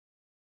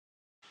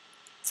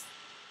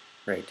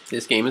Right,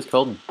 this game is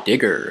called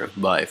Digger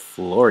by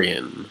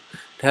Florian.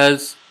 It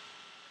has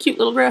cute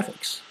little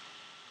graphics.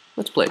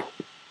 Let's play.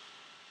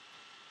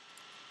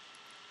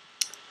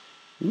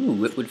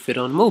 Ooh, it would fit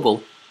on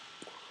mobile.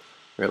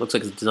 It looks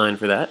like it's designed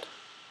for that.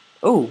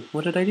 Oh,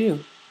 what did I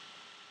do?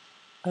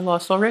 I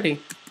lost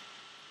already.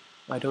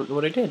 I don't know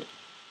what I did.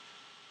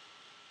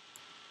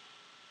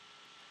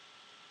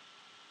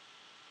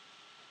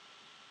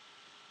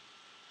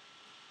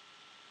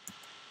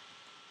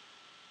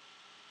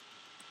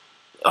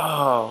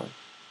 Oh,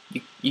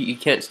 you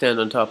can't stand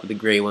on top of the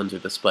gray ones or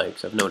the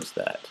spikes. I've noticed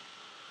that.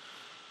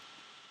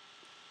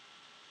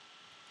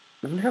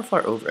 I wonder how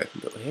far over I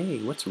can go. Hey,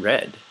 what's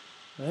red?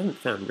 I haven't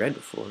found red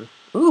before.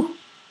 Ooh!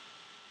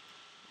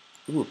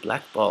 Ooh, a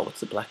black ball. What's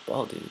the black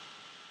ball do?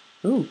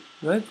 Ooh,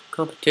 red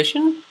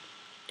competition?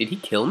 Did he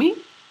kill me?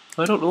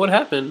 I don't know what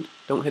happened.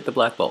 Don't hit the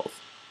black balls.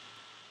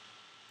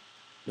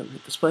 Don't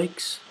hit the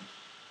spikes.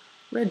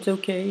 Red's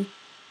okay.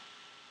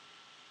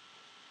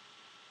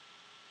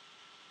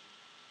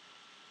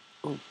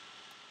 Oh.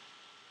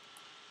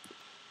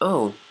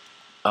 Oh.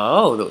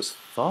 Oh, those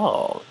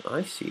fall.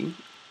 I see.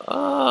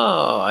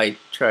 Oh, I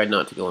tried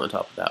not to go on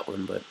top of that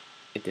one, but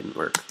it didn't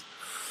work.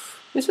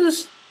 This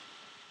is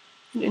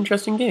an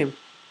interesting game.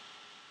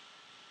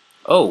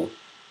 Oh.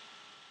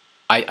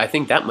 I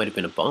think that might have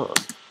been a bomb.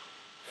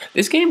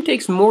 This game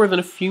takes more than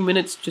a few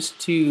minutes just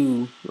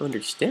to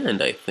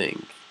understand, I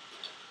think.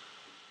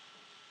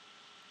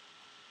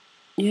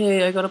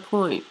 Yay, I got a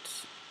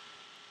point.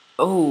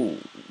 Oh,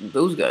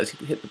 those guys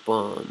hit the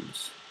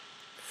bombs.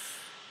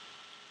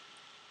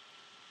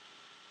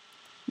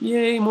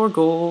 Yay, more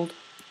gold.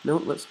 No,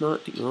 let's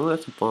not do... Oh,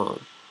 that's a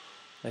bomb.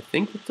 I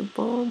think it's a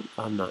bomb?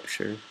 I'm not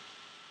sure.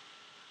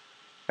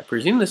 I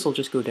presume this will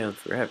just go down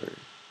forever.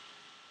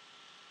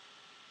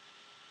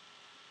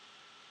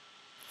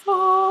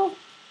 Fall!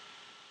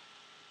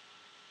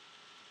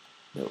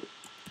 No.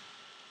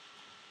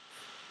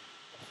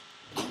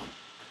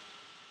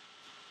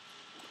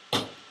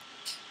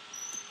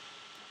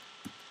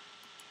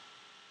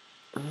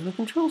 The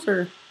controls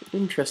are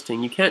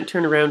interesting. You can't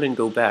turn around and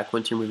go back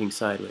once you're moving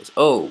sideways.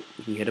 Oh,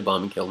 he hit a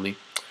bomb and killed me.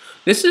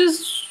 This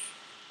is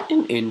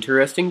an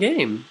interesting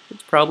game.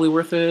 It's probably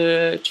worth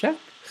a check.